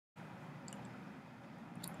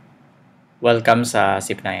Welcome sa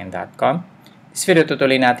zip9.com. This video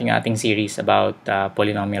tutuloy natin yung ating series about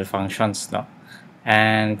polynomial functions, no?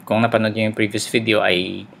 And kung napanood nyo yung previous video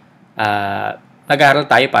ay nag-aaral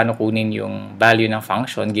tayo paano kunin yung value ng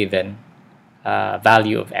function given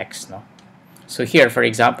value of x, no? So here, for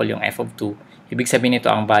example, yung f of 2, ibig sabihin nito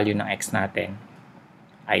ang value ng x natin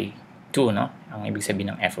ay 2, no? Ang ibig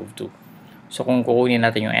sabihin ng f of 2. So kung kukunin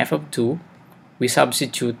natin yung f of 2, we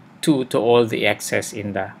substitute 2 to all the x's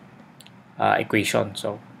in the equation.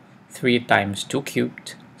 So 3 times 2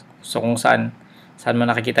 cubed. So kung saan mo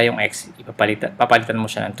nakikita yung x, papalitan mo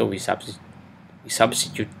siya ng 2. We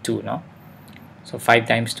substitute 2, no? So 5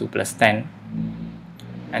 times 2 plus 10.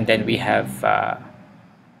 And then we have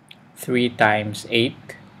 3 times 8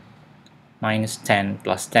 minus 10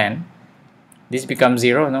 plus 10. This becomes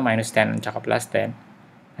 0, no? Minus 10 and tsaka plus 10.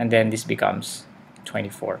 And then this becomes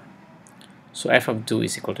 24. So f of 2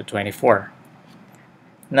 is equal to 24.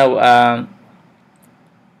 Now,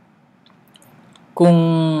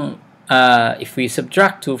 if we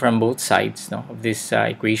subtract 2 from both sides, no, of this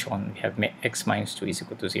equation, we have x minus 2 is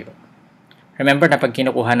equal to 0. Remember na pag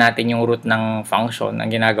kinukuha natin yung root ng function, ang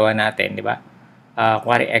ginagawa natin, di ba?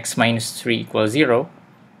 Kuwari x minus 3 equals 0,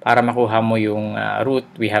 para makuha mo yung root,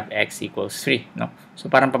 we have x equals 3. No? So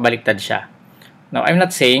parang pabaliktad siya. Now, I'm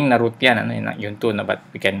not saying na root yan, ano, yung 2, no? But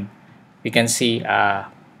we can see,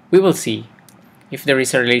 we will see if there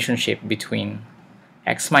is a relationship between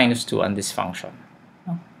x minus 2 and this function.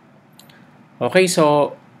 Okay,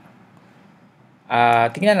 so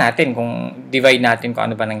tingnan natin kung divide natin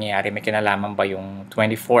kung ano ba nangyayari. May kinalaman ba yung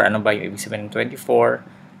 24? Ano ba yung ibig sabihin ng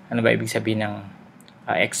 24? Ano ba ibig sabihin ng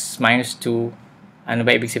x minus 2? Ano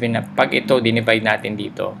ba ibig sabihin na pag ito dinivide natin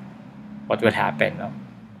dito, what will happen? No?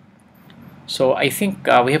 So I think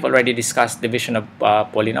we have already discussed division of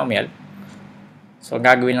polynomial. So ang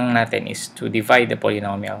gagawin lang natin is to divide the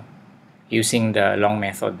polynomial using the long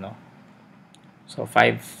method, no? So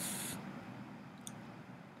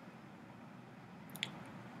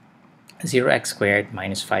 0x squared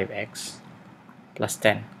minus 5x plus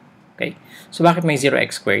 10. Okay? So bakit may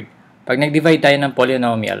 0x squared? Pag nag-divide tayo ng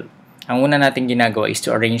polynomial, ang una natin ginagawa is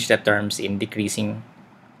to arrange the terms in decreasing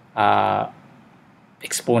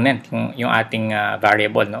exponent, yung ating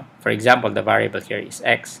variable, no? For example, the variable here is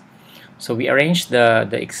x. So we arrange the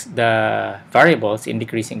variables in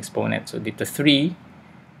decreasing exponent. So dito 3,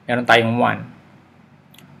 meron tayong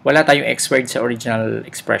 1. Wala tayong x squared sa original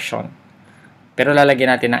expression. Pero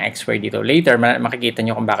lalagyan natin ng x squared dito. Later, makikita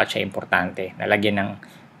nyo kung bakit siya importante. Lalagyan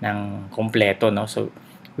ng kompleto, no? So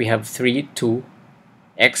we have 3, 2.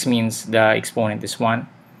 X means the exponent is 1.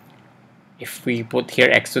 If we put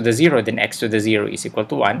here x to the 0, then x to the 0 is equal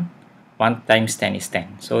to 1. 1 times 10 is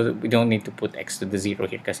 10. So we don't need to put x to the 0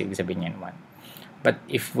 here kasi ibig sabihin yan 1. But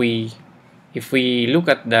if we look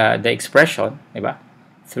at the expression, di ba?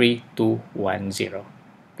 3, 2, 1, 0.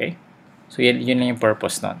 Okay? So yun lang yung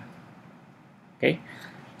purpose nun. Okay?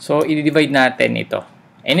 So i-divide natin ito.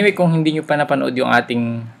 Anyway, kung hindi nyo pa napanood yung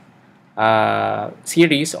ating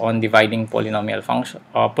series on dividing polynomial function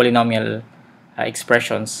polynomial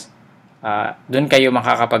expressions, doon kayo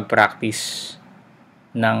makakapag-practice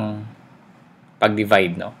ng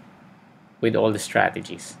pag-divide, no? With all the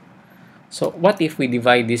strategies. So, what if we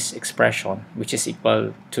divide this expression, which is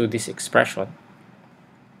equal to this expression,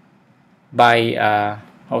 by,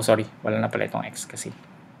 oh sorry, wala na pala itong x kasi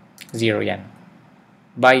 0 yan.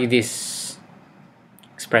 By this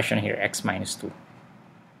expression here, x minus 2.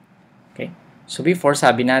 Okay? So, before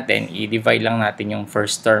sabi natin, i-divide lang natin yung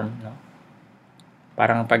first term, no?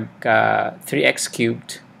 Parang pag 3x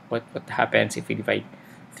cubed, what happens if we divide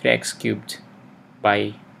 3x cubed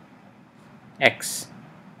by x?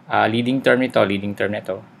 Leading term nito,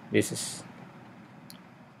 this is,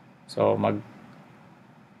 so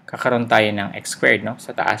magkakaroon tayo ng x squared, no,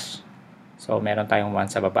 sa taas. So meron tayong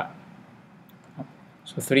 1 sa baba.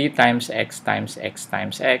 So 3 times x times x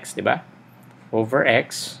times x, di ba? Over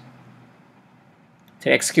x.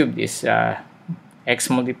 3x cubed is x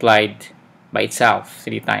multiplied by itself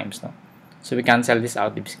 3 times, no? So we cancel this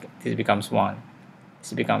out. This becomes 1.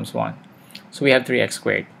 This becomes 1. So we have 3x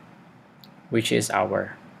squared, which is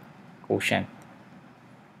our quotient.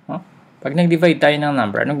 No? Pag nag-divide tayo ng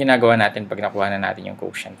number, anong ginagawa natin pag nakuha na natin yung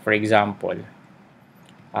quotient? For example,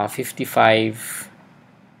 55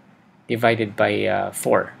 divided by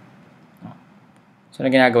 4. No? So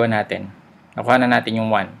ano ginagawa natin? Nakuha na natin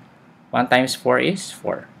yung 1. 1 times 4 is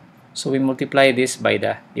 4. So we multiply this by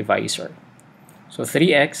the divisor. So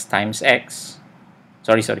 3x times x,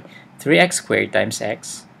 3x squared times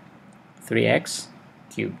x, 3x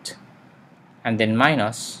cubed. And then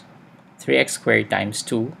minus 3x squared times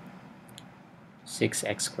 2,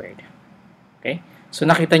 6x squared. Okay? So,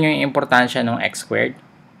 nakita nyo yung importansya ng x squared.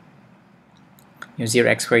 Yung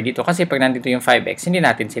 0x squared dito. Kasi pag nandito yung 5x, hindi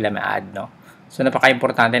natin sila ma-add, no? So,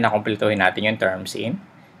 napaka-importante na kumpletuhin natin yung terms in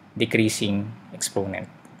decreasing exponent.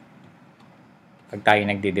 Pag tayo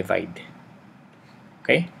nagde-divide.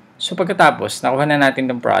 Okay? So, pagkatapos, nakuha na natin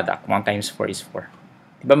yung product. 1 times 4 is 4.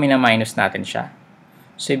 Diba, mina-minus natin siya?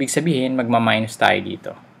 So, ibig sabihin, magma-minus tayo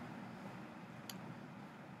dito.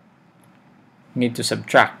 Need to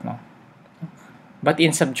subtract, no? But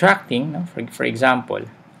in subtracting, no, for example,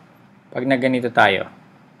 pag naganito tayo,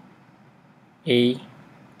 a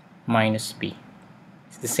minus b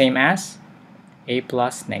is the same as a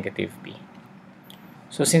plus negative b.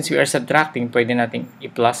 So, since we are subtracting, pwede natin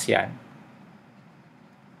i-plus yan.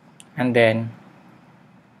 And then,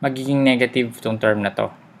 magiging negative itong term na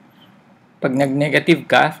to. Pag nag-negative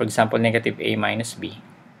ka, for example, negative a minus b,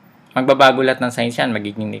 magbabago lahat ng signs yan,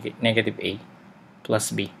 magiging negative a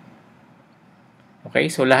plus b.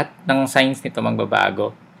 Okay? So, lahat ng signs nito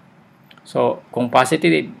magbabago. So, kung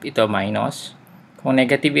positive ito, minus. Kung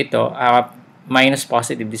negative ito, minus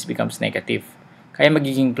positive, this becomes negative. Kaya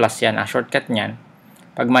magiging plus yan. Ang shortcut niyan,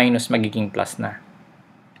 pag minus, magiging plus na.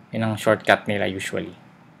 Yan ang shortcut nila usually.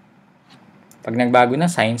 Pag nagbago na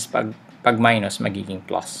signs, pag minus, magiging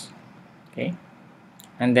plus. Okay?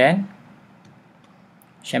 And then,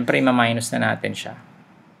 syempre, ima-minus na natin siya.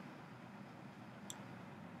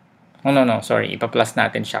 Oh, no, sorry. Ipa-plus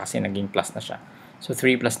natin siya kasi naging plus na siya. So,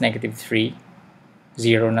 3 plus negative 3,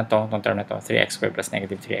 0 na to, itong term na to. 3x squared plus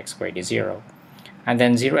negative 3x squared is 0. And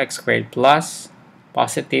then, 0x squared plus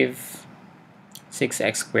positive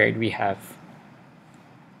 6x squared, we have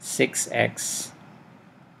 6x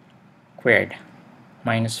squared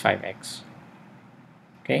minus 5x.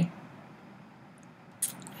 Okay?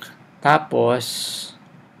 Tapos,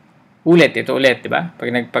 ito ulit, di ba?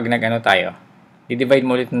 Pag nag-ano tayo, i-divide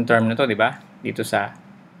mo ulit ng term na to, di ba? Dito sa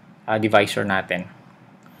divisor natin.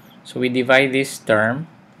 So, we divide this term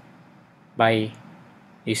by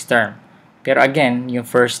this term. Pero again, yung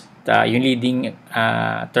first, yung leading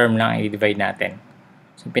term lang i-divide natin.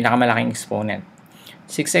 So, pinakamalaking exponent.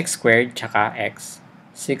 6x squared tsaka x.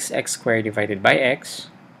 6x squared divided by x.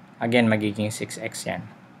 Again, magiging 6x yan.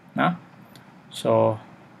 No? So,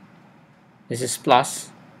 this is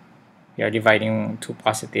plus. We are dividing two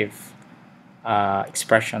positive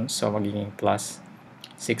expressions, so magiging plus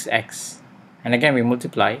 6x. And again, we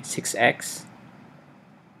multiply 6x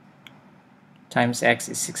times x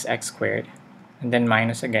is 6x squared, and then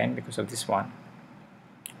minus again because of this one.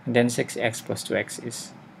 And then 6x plus 2x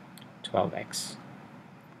is 12x.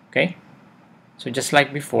 Okay? So just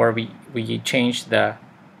like before, we changed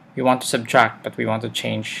we want to subtract, but we want to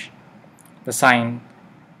change the sign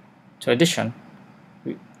to addition.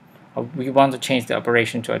 We want to change the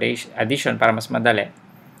operation to addition para mas madali.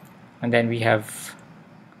 And then we have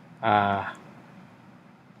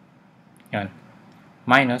yun,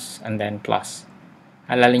 minus and then plus.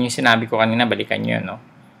 Alalin yung sinabi ko kanina, balikan nyo yun, no?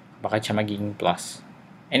 Bakit siya magiging plus.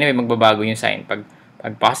 Anyway, magbabago yung sign. Pag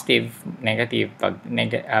positive, negative,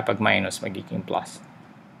 pag minus, magiging plus.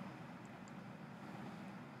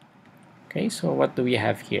 Okay, so what do we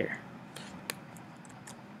have here?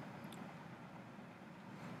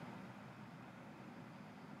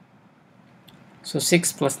 So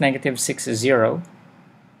 6 plus negative 6 is 0.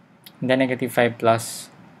 And then negative 5 plus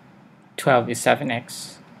 12 is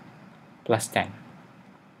 7x plus 10.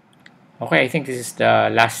 Okay, I think this is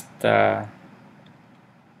the last term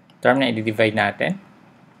na i-divide natin.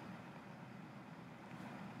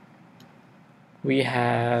 We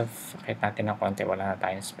have, kahit natin ng konti, wala na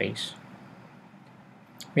tayong space.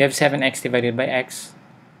 We have 7x divided by x.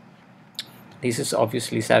 This is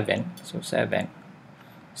obviously 7. So 7.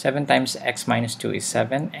 7 times x minus 2 is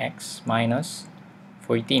 7x minus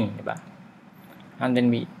 14, diba? And then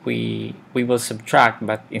we will subtract,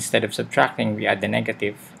 but instead of subtracting, we add the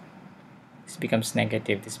negative. This becomes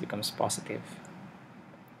negative, this becomes positive.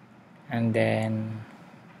 And then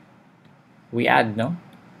we add, no?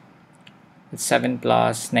 It's 7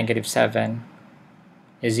 plus negative 7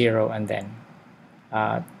 is 0, and then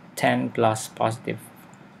 10 plus positive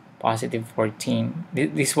 14.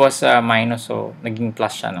 This was minus, so naging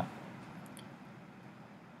plus siya, no?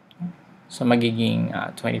 So magiging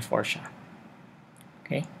 24 siya.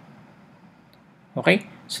 Okay? Okay?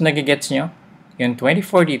 So nagigets nyo? Yung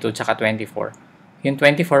 24 dito, tsaka 24. Yung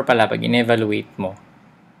 24 pala, pag in-evaluate mo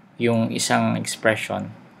yung isang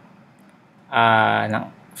expression,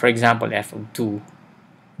 for example, f of 2,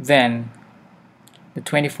 then the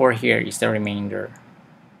 24 here is the remainder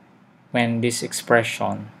when this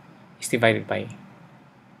expression is divided by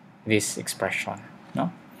this expression,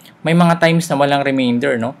 no? May mga times na walang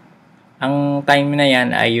remainder, no? Ang time na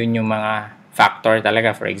yan ay yun yung mga factor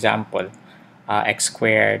talaga. For example, x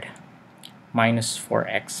squared minus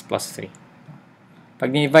 4x plus 3.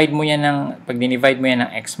 Pag dinivide mo yan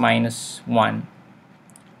ng x minus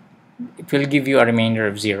 1, it will give you a remainder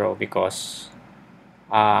of 0 because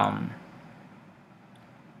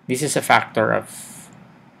this is a factor of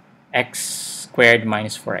x squared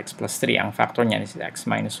minus 4x plus 3. Ang factor niyan is x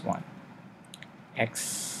minus 1. X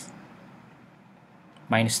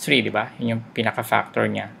minus 3, di ba? Yun yung pinaka-factor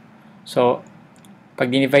niya. So,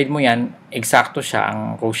 pag dinivide mo yan, eksakto siya.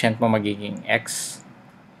 Ang quotient mo magiging x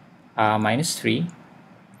minus 3.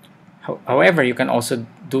 However, you can also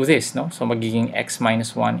do this, no? So, magiging x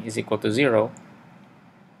minus 1 is equal to 0.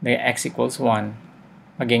 Then x equals 1.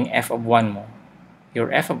 Magiging f of 1 mo.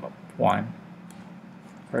 Your f of 1,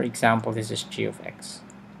 for example, this is g of x.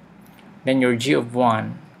 Then your g of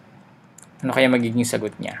 1, ano kaya magiging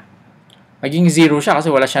sagot niya? Magiging 0 siya kasi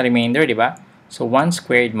wala siyang remainder, di ba? So, 1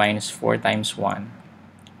 squared minus 4 times 1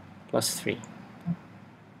 plus 3.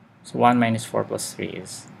 So, 1 minus 4 plus 3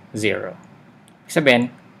 is 0.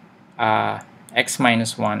 Sabihin, x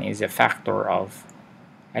minus 1 is a factor of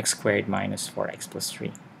x squared minus 4x plus 3.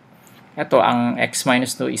 Ito, ang x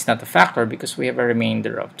minus 2 is not a factor because we have a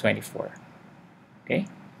remainder of 24. Okay?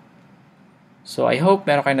 So, I hope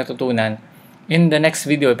meron kayo natutunan. In the next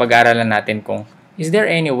video, pag-aaralan natin kung is there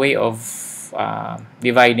any way of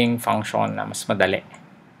dividing function na mas madali.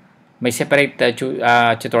 May separate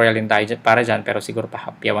tutorial din tayo para dyan, pero siguro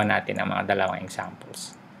pahapyawan natin ang mga dalawang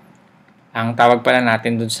examples. Ang tawag pala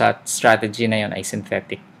natin dun sa strategy na yon ay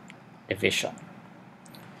synthetic division.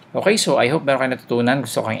 Okay, so I hope meron kayo natutunan.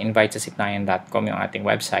 Gusto kong invite sa signayan.com yung ating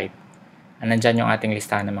website. Nandyan yung ating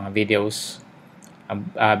listahan ng mga videos.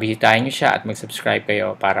 Bisitahin nyo siya at mag-subscribe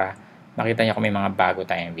kayo para makita nyo kung may mga bago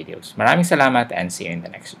tayong videos. Maraming salamat and see you in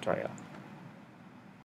the next tutorial.